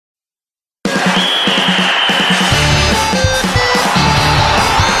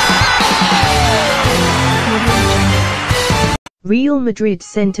Real Madrid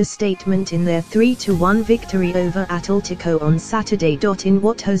sent a statement in their 3-1 victory over Atletico on Saturday. In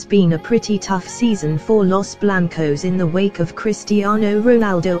what has been a pretty tough season for Los Blancos in the wake of Cristiano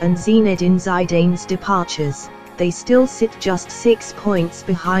Ronaldo and Zinedine Zidane's departures, they still sit just 6 points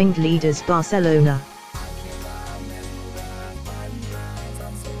behind leaders Barcelona.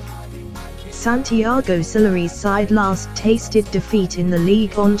 Santiago Solari's side last tasted defeat in the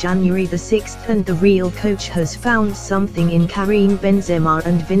league on January the 6th, and the Real coach has found something in Karim, Benzema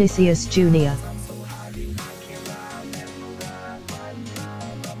and Vinicius Jr.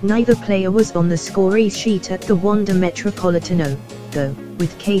 Neither player was on the score sheet at the Wanda Metropolitano, though,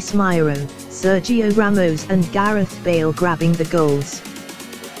 with Casemiro, Sergio Ramos and Gareth Bale grabbing the goals.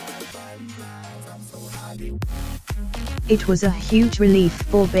 It was a huge relief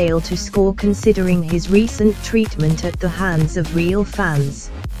for Bale to score considering his recent treatment at the hands of Real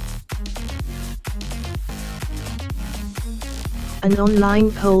fans. An online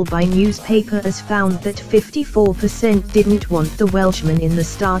poll by newspapers found that 54% didn't want the Welshman in the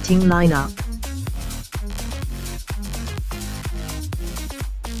starting lineup.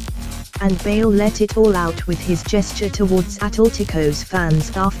 And Bale let it all out with his gesture towards Atletico's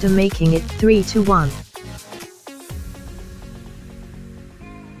fans after making it 3-1.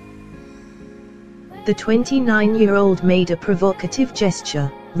 The 29-year-old made a provocative gesture,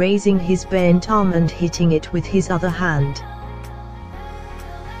 raising his bent arm and hitting it with his other hand.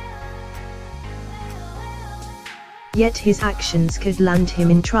 Yet his actions could land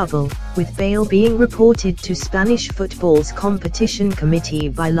him in trouble, with Bale being reported to Spanish football's competition committee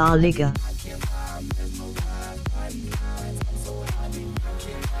by La Liga.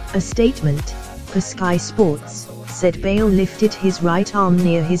 A statement, per Sky Sports, said Bale lifted his right arm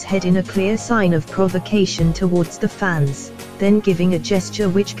near his head in a clear sign of provocation towards the fans, then giving a gesture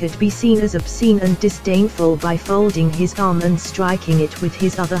which could be seen as obscene and disdainful by folding his arm and striking it with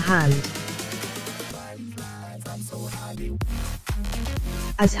his other hand.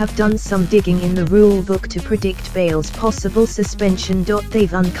 As have done some digging in the rule book to predict Bale's possible suspension.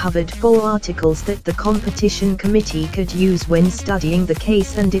 They've uncovered 4 articles that the competition committee could use when studying the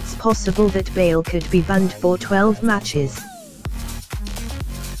case, and it's possible that Bale could be banned for 12 matches.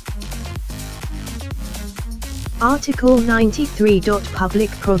 Article 93.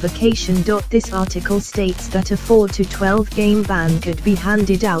 Public provocation. This article states that a 4 to 12 game ban could be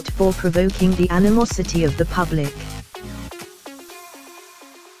handed out for provoking the animosity of the public.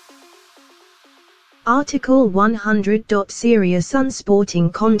 Article 100. Serious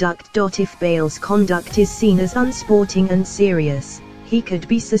unsporting conduct. If Bale's conduct is seen as unsporting and serious, he could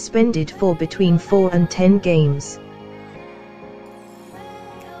be suspended for between 4 and 10 games.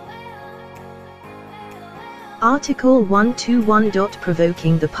 Article 121.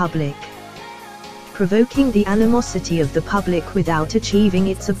 Provoking the public. Provoking the animosity of the public without achieving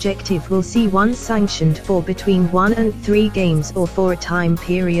its objective will see one sanctioned for between 1 and 3 games or for a time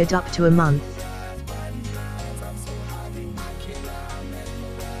period up to a month.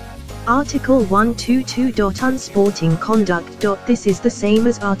 Article 122. Unsporting conduct. This is the same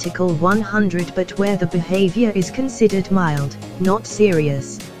as Article 100 but where the behavior is considered mild, not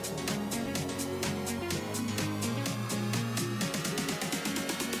serious.